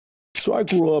So I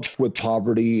grew up with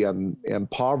poverty, and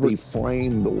poverty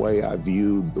framed the way I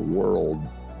viewed the world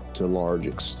to a large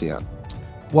extent.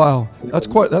 Wow, that's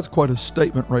quite a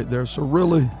statement right there. So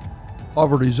really,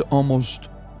 poverty is almost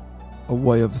a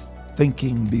way of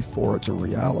thinking before it's a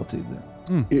reality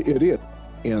then. It is.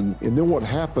 And then what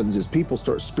happens is people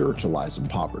start spiritualizing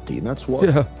poverty, and that's what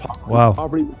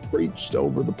poverty was preached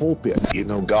over the pulpit. You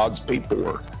know, God's people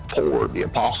were poor, the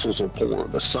apostles were poor,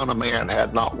 the Son of Man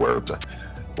had not where to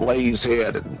lay his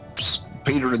head, and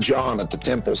Peter and John at the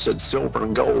temple said, silver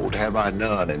and gold have I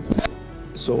none. And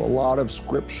so a lot of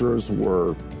scriptures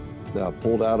were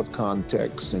pulled out of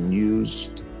context and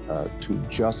used to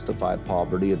justify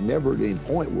poverty, and never at any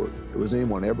point where was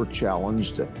anyone ever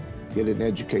challenged to get an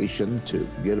education, to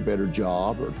get a better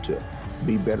job, or to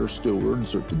be better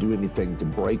stewards, or to do anything to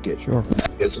break it. Sure.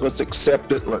 Let's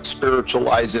accept it, let's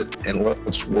spiritualize it, and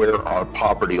let's wear our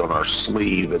poverty on our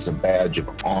sleeve as a badge of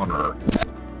honor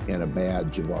and a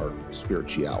badge of our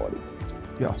spirituality.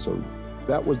 Yeah. So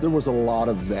there was a lot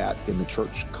of that in the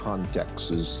church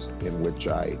contexts in which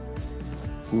I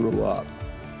grew up.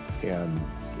 And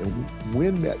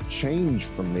when that changed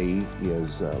for me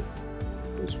is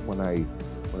when I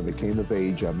became of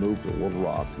age. I moved to Little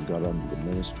Rock and got under the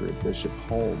ministry of Bishop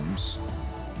Holmes.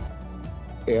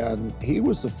 And he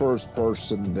was the first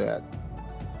person that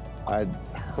I'd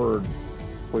heard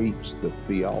preach the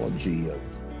theology of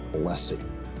blessing.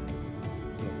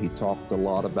 And he talked a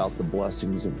lot about the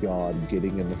blessings of God,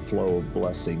 getting in the flow of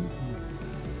blessing.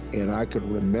 And I could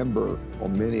remember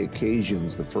on many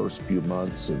occasions the first few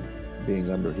months of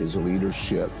being under his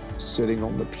leadership, sitting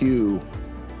on the pew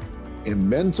and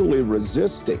mentally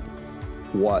resisting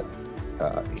what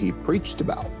he preached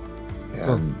about.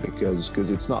 And because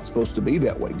it's not supposed to be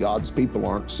that way. God's people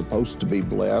aren't supposed to be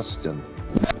blessed.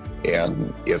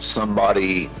 And if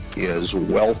somebody is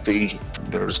wealthy,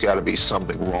 there's got to be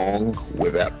something wrong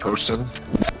with that person,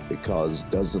 because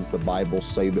doesn't the Bible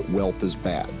say that wealth is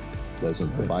bad?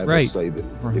 Doesn't the Bible say that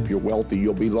if you're wealthy,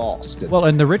 you'll be lost? Well,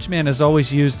 and the rich man is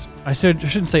always used, I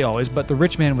shouldn't say always, but the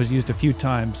rich man was used a few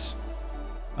times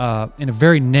in a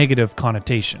very negative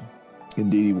connotation.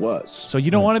 Indeed he was. So you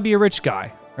don't want to be a rich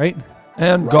guy, right?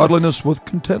 And godliness with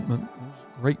contentment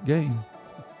is great gain.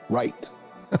 Right.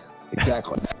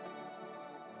 Exactly.